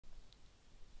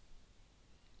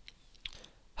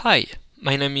Hi,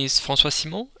 my name is François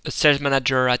Simon, a sales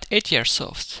manager at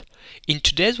Airsoft. In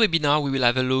today's webinar, we will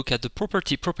have a look at the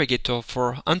property propagator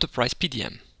for Enterprise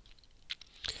PDM.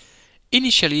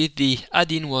 Initially, the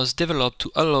add-in was developed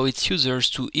to allow its users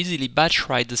to easily batch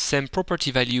write the same property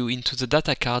value into the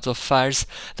data cards of files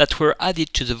that were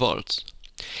added to the vault.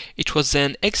 It was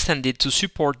then extended to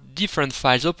support different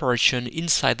files operation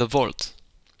inside the vault.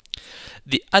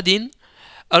 The add-in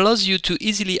allows you to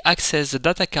easily access the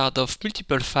data card of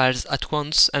multiple files at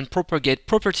once and propagate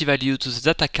property value to the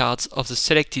data cards of the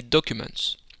selected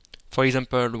documents. For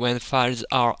example, when files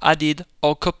are added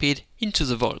or copied into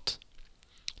the vault.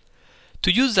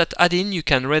 To use that add-in, you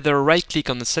can either right-click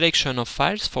on the selection of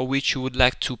files for which you would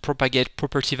like to propagate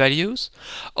property values,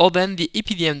 or then the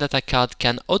EPDM data card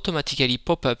can automatically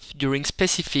pop up during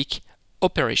specific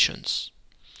operations.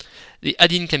 The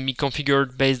add-in can be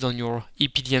configured based on your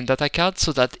EPDM data card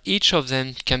so that each of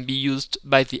them can be used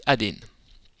by the add-in.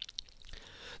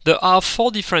 There are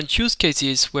 4 different use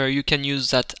cases where you can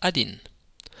use that add-in.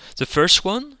 The first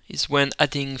one is when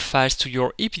adding files to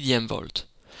your EPDM vault.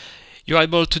 You are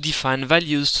able to define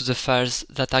values to the files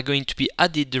that are going to be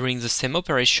added during the same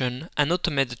operation and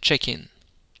automate the check-in.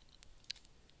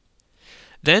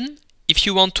 Then, if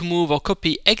you want to move or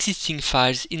copy existing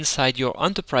files inside your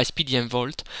Enterprise PDM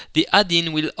vault, the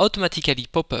add-in will automatically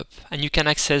pop up and you can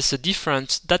access the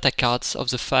different data cards of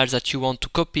the files that you want to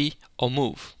copy or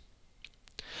move.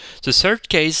 The third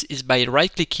case is by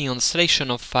right-clicking on the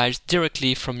selection of files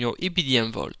directly from your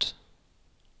EPDM vault.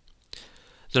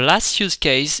 The last use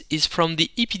case is from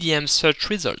the EPDM search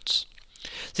results.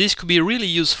 This could be really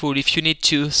useful if you need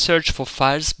to search for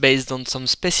files based on some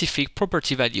specific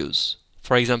property values.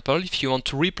 For example, if you want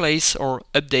to replace or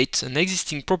update an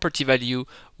existing property value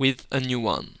with a new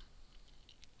one.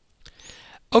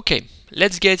 Okay,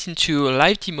 let's get into a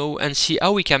live demo and see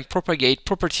how we can propagate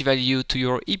property value to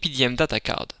your EPDM data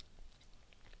card.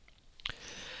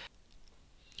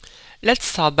 Let's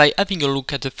start by having a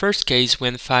look at the first case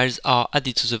when files are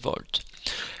added to the vault.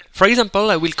 For example,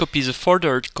 I will copy the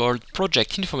folder called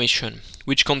Project Information,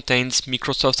 which contains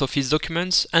Microsoft Office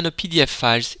documents and a PDF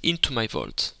files into my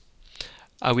vault.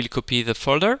 I will copy the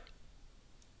folder,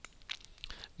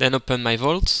 then open my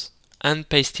vault and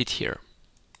paste it here.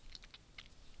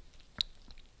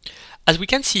 As we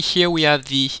can see here, we have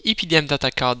the EPDM data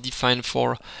card defined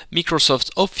for Microsoft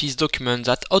Office document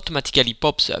that automatically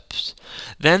pops up.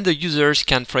 Then the users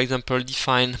can, for example,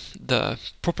 define the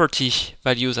property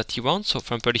values that he wants. So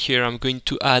for example, here I'm going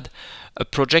to add a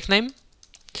project name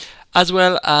as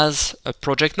well as a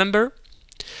project number.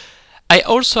 I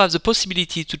also have the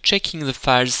possibility to checking the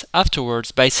files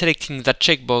afterwards by selecting that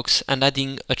checkbox and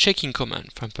adding a checking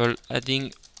command. For example,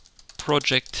 adding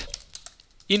project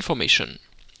information.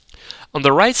 On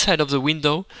the right side of the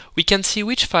window, we can see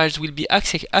which files will be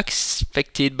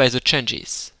affected by the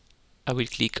changes. I will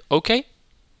click OK.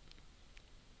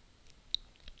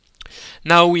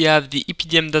 Now we have the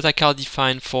EPDM data card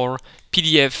defined for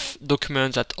PDF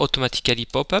documents that automatically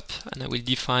pop up, and I will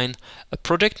define a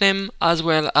project name as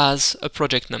well as a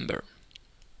project number.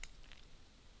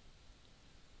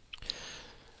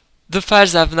 The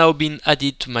files have now been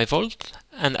added to my vault,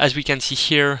 and as we can see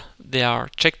here, they are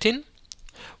checked in.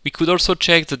 We could also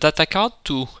check the data card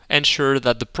to ensure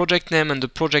that the project name and the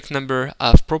project number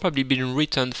have probably been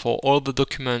written for all the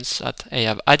documents that I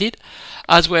have added,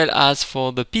 as well as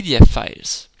for the PDF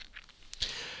files.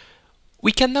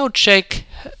 We can now check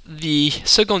the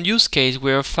second use case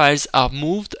where files are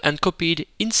moved and copied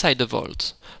inside the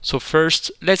vault. So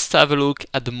first, let's have a look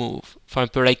at the move. For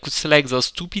example, I could select those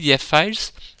 2 PDF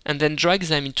files and then drag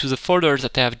them into the folder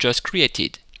that I have just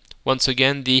created. Once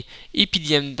again, the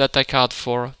EPDM data card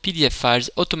for PDF files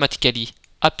automatically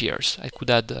appears. I could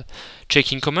add a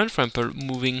checking command, for example,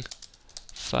 moving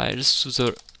files to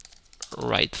the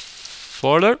right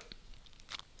folder.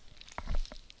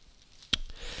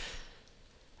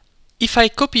 If I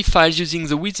copy files using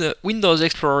the Windows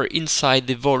Explorer inside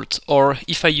the vault, or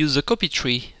if I use the copy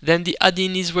tree, then the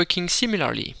add-in is working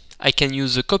similarly. I can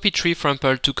use the copy tree, for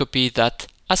example, to copy that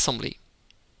assembly.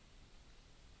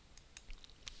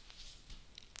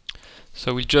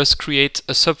 So we'll just create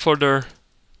a subfolder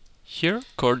here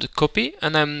called copy,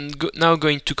 and I'm now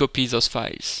going to copy those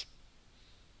files.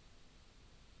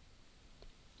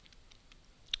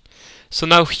 So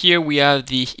now here we have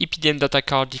the EPDM data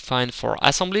card defined for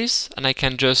assemblies, and I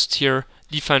can just here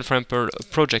define, for example, a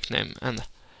project name and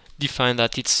define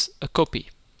that it's a copy.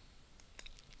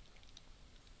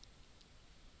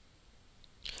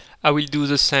 I will do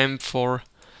the same for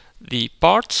the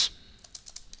parts.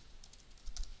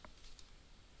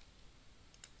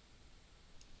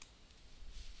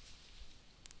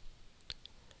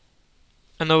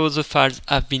 And now the files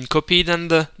have been copied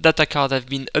and the data card have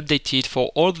been updated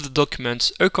for all the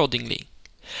documents accordingly.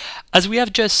 As we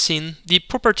have just seen, the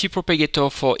property propagator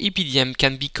for EPDM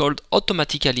can be called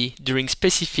automatically during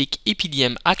specific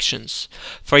EPDM actions,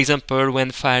 for example when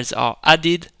files are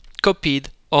added, copied,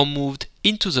 or moved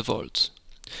into the vault.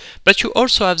 But you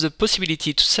also have the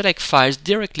possibility to select files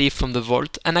directly from the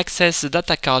vault and access the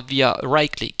data card via a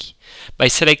right-click by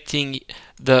selecting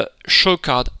the Show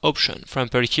Card option. For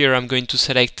example, here I'm going to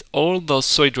select all those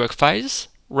SolidWorks files,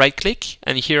 right-click,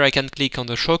 and here I can click on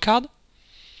the Show Card.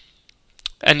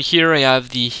 And here I have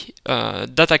the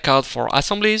data card for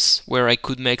assemblies, where I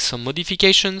could make some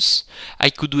modifications. I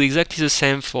could do exactly the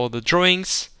same for the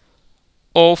drawings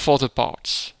or for the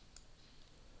parts.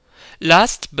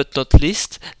 Last but not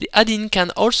least, the add-in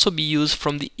can also be used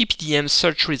from the EPDM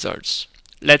search results.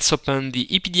 Let's open the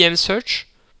EPDM search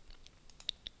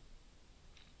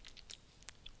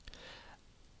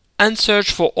and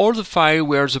search for all the files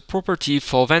where the property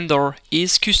for vendor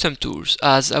is CustomTools,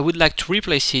 as I would like to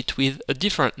replace it with a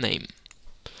different name.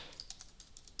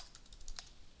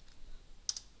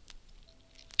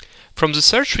 From the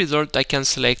search result, I can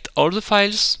select all the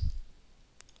files,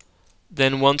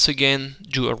 then once again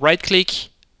do a right click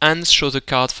and show the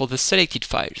card for the selected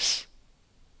files.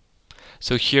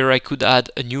 So here I could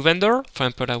add a new vendor. For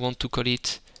example, I want to call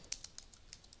it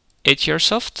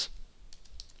Airsoft.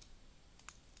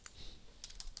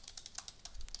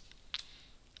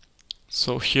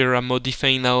 So here I'm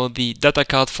modifying now the data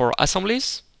card for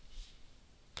assemblies.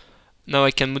 Now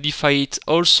I can modify it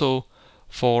also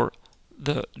for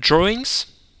the drawings.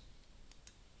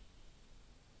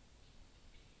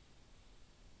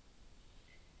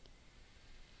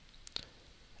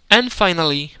 And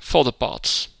finally for the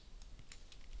parts.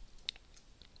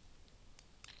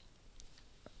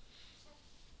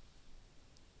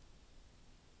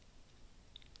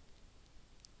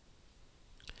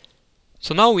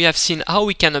 So now we have seen how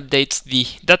we can update the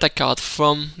data card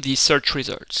from the search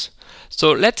results.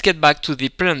 So let's get back to the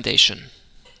presentation.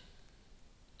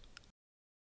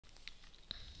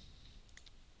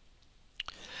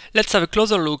 Let's have a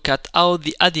closer look at how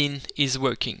the add-in is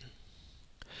working.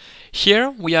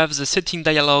 Here we have the setting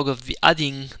dialog of the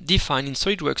add-in defined in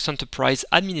SolidWorks Enterprise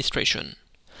Administration.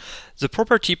 The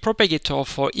property propagator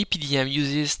for EPDM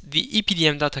uses the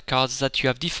EPDM data cards that you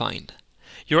have defined.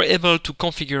 You're able to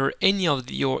configure any of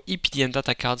your EPDM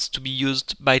data cards to be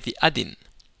used by the add-in.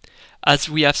 As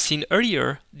we have seen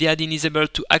earlier, the add-in is able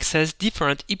to access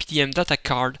different EPDM data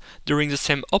cards during the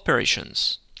same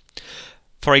operations.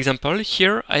 For example,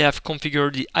 here I have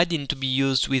configured the add-in to be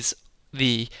used with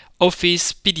the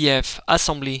Office, PDF,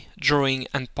 Assembly, Drawing,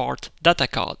 and Part data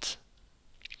cards.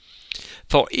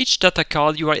 For each data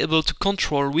card, you are able to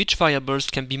control which variables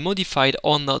can be modified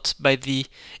or not by the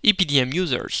EPDM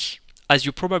users, as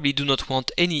you probably do not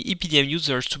want any EPDM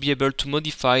users to be able to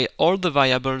modify all the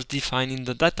variables defined in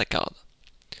the data card.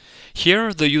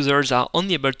 Here, the users are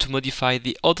only able to modify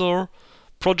the author,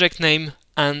 project name,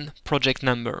 and project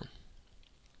number.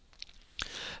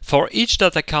 For each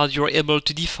data card, you are able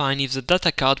to define if the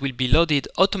data card will be loaded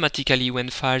automatically when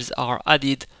files are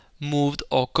added, moved,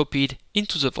 or copied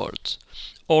into the vault,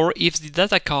 or if the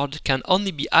data card can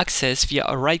only be accessed via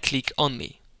a right-click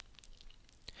only.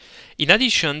 In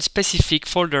addition, specific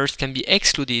folders can be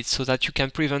excluded so that you can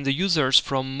prevent the users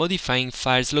from modifying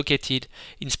files located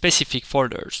in specific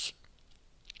folders.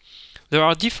 There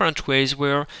are different ways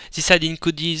where this add-in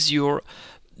could ease your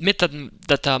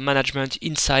metadata management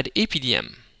inside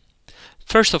EPDM.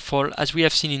 First of all, as we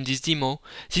have seen in this demo,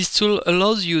 this tool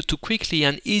allows you to quickly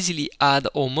and easily add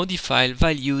or modify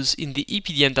values in the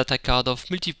EPDM data card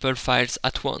of multiple files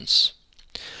at once,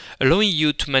 allowing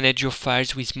you to manage your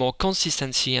files with more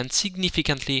consistency and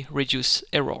significantly reduce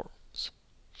errors.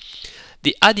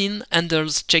 The add-in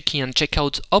handles check-in and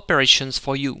check-out operations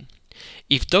for you.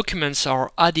 If documents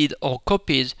are added or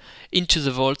copied into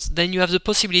the vault, then you have the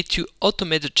possibility to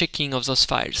automate the checking of those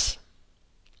files.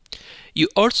 You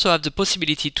also have the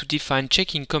possibility to define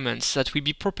checking commands that will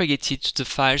be propagated to the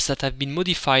files that have been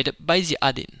modified by the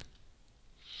add-in.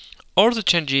 All the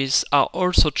changes are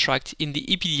also tracked in the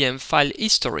EPDM file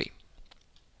history.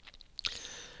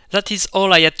 That is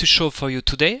all I had to show for you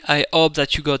today. I hope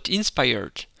that you got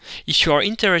inspired. If you are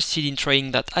interested in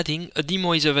trying that add-in, a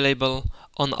demo is available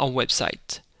on our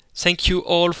website. Thank you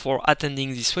all for attending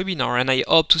this webinar, and I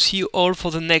hope to see you all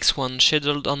for the next one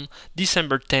scheduled on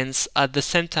December 10th at the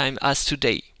same time as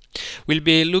today. We'll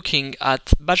be looking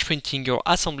at batch printing your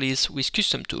assemblies with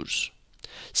CustomTools.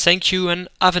 Thank you and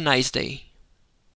have a nice day.